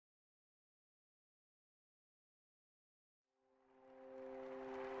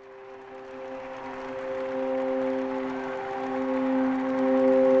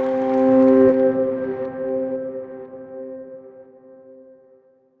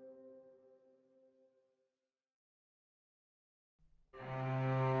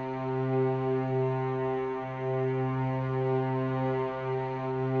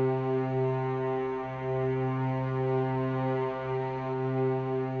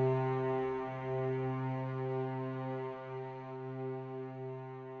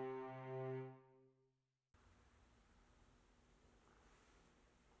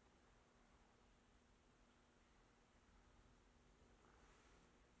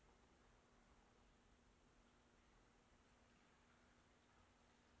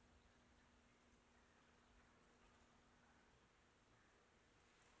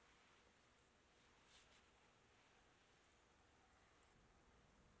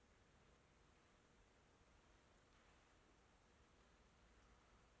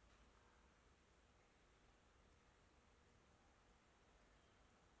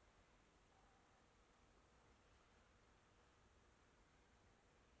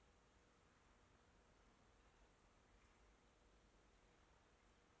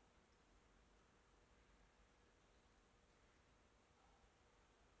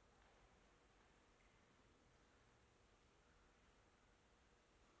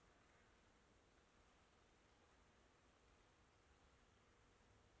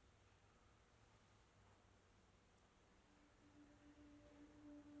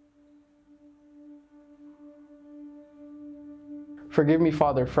Forgive me,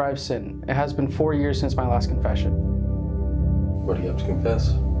 Father, for I've sinned. It has been 4 years since my last confession. What do you have to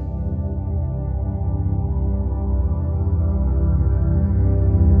confess?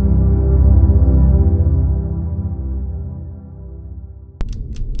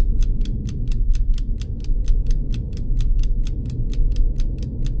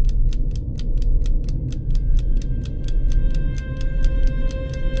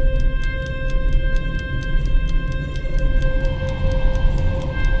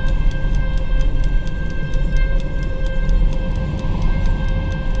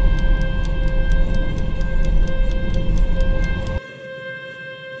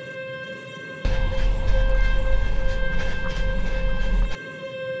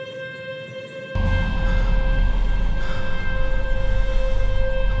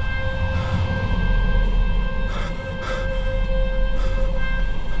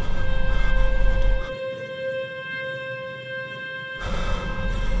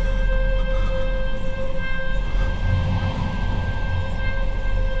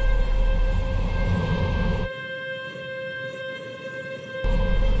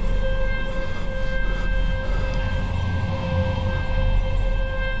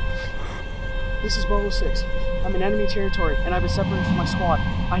 This is Bravo 6. I'm in enemy territory, and I've been separated from my squad.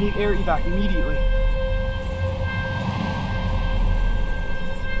 I need air evac immediately.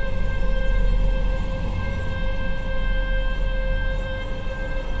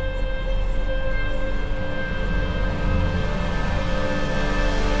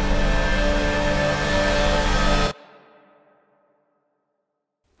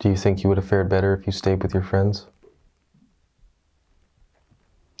 Do you think you would have fared better if you stayed with your friends?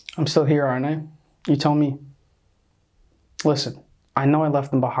 I'm still here, aren't I? You tell me. Listen, I know I left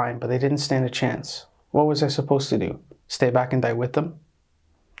them behind, but they didn't stand a chance. What was I supposed to do? Stay back and die with them?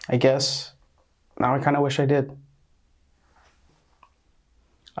 I guess. Now I kind of wish I did.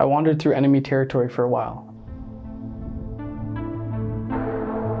 I wandered through enemy territory for a while.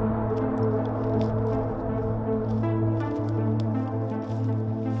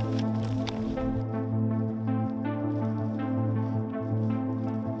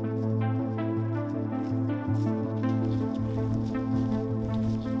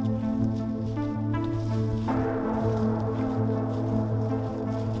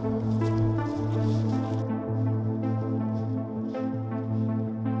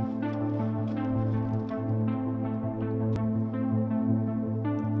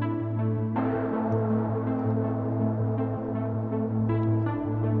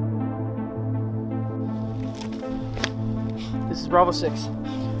 This is Bravo 6,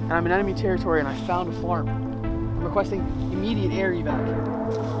 and I'm in enemy territory and I found a farm. I'm requesting immediate air evac.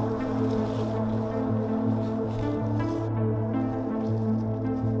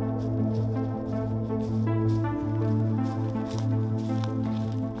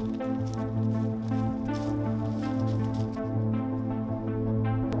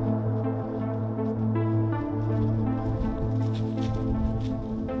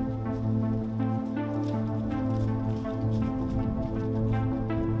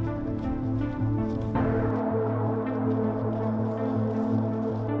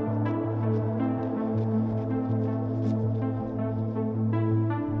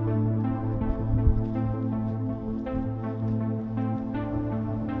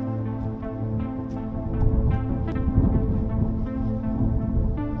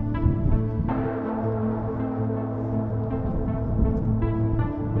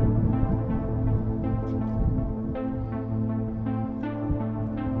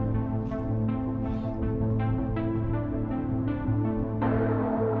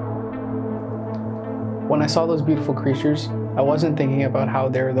 When I saw those beautiful creatures, I wasn't thinking about how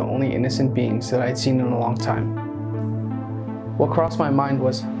they were the only innocent beings that I'd seen in a long time. What crossed my mind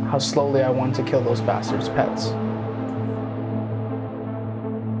was how slowly I wanted to kill those bastards' pets.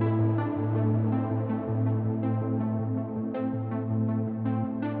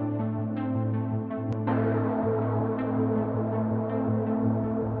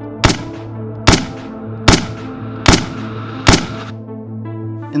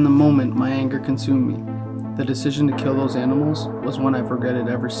 In the moment, my anger consumed me. The decision to kill those animals was one I've regretted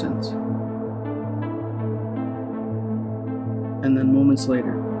ever since. And then moments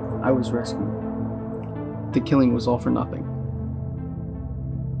later, I was rescued. The killing was all for nothing.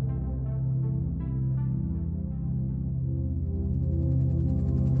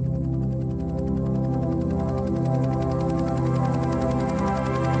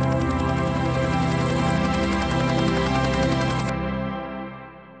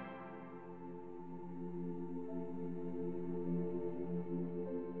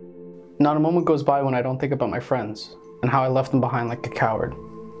 Not a moment goes by when I don't think about my friends. and how I left them behind like a coward.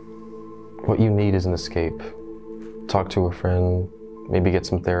 What you need is an escape. Talk to a friend, maybe get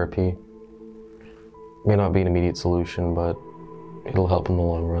some therapy. May not be an immediate solution, but it'll help in the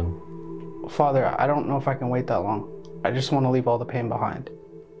long run. Father, I don't know if I can wait that long. I just want to leave all the pain behind.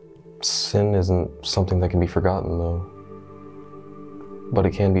 Sin isn't something that can be forgotten, though. But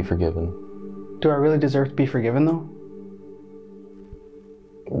it can be forgiven. Do I really deserve to be forgiven, though?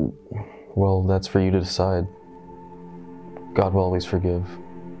 Well, that's for you to decide. God will always forgive.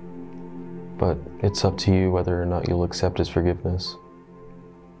 But it's up to you whether or not you'll accept His forgiveness.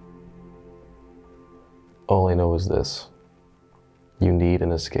 All I know is this: you need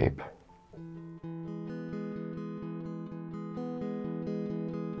an escape.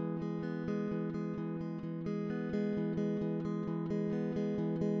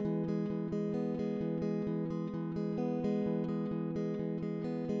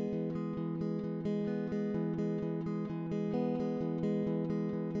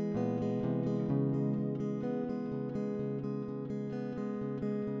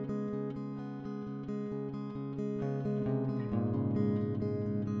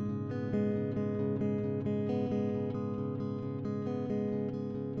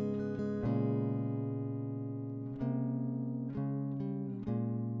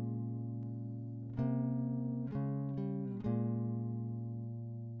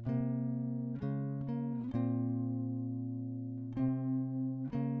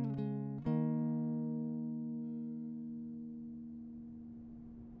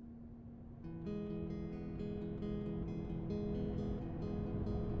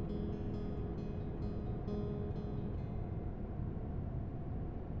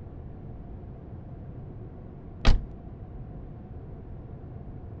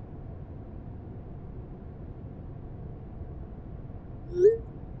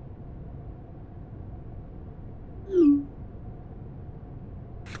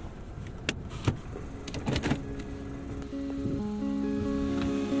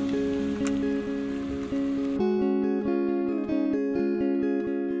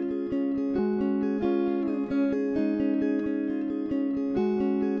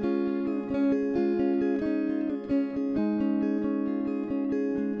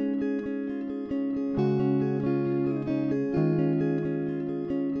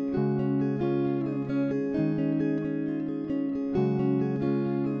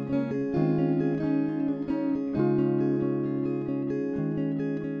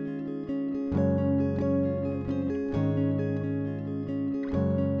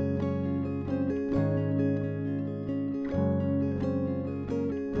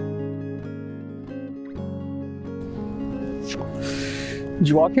 Did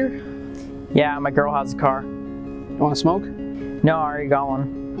you walk here? Yeah, my girl has a car. You want to smoke? No, I already got one.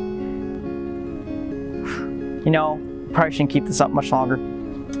 You know, probably shouldn't keep this up much longer.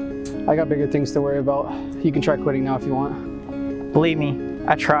 I got bigger things to worry about. You can try quitting now if you want. Believe me,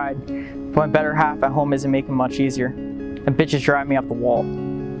 I tried. But my better half at home isn't making it much easier. The bitch is driving me up the wall.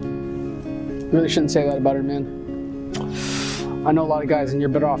 You really shouldn't say that about her, man. I know a lot of guys and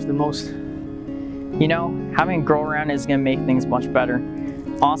you're better off than most. You know, having a girl around is gonna make things much better.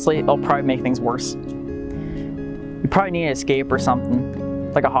 Honestly, it'll probably make things worse. You probably need an escape or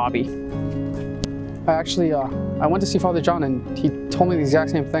something, like a hobby. I went to see Father John and he told me the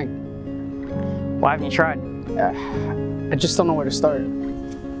exact same thing. Why haven't you tried? I just don't know where to start.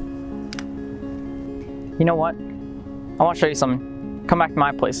 You know what? I want to show you something. Come back to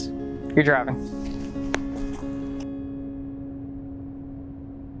my place. You're driving.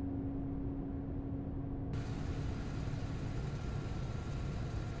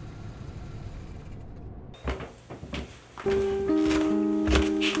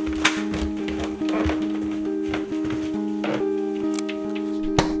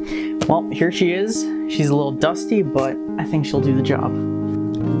 Well, here she is. She's a little dusty, but I think she'll do the job.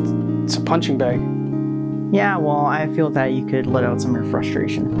 It's a punching bag. Yeah, well, I feel that you could let out some of your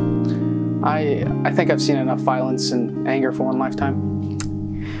frustration. I think I've seen enough violence and anger for one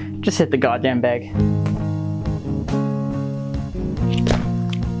lifetime. Just hit the goddamn bag.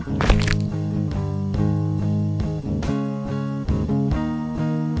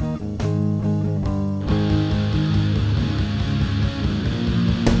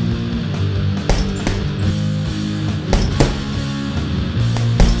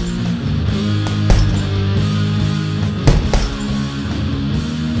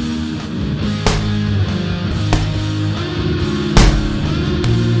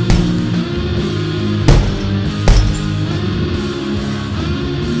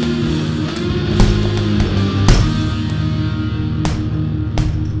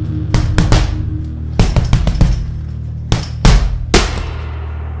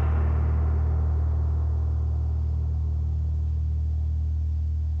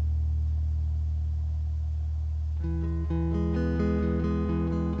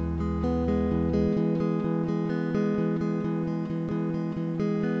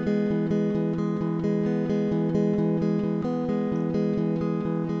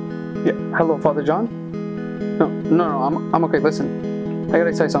 Yeah, hello, Father John? No, I'm okay, listen. I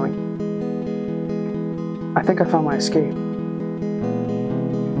gotta tell you something. I think I found my escape.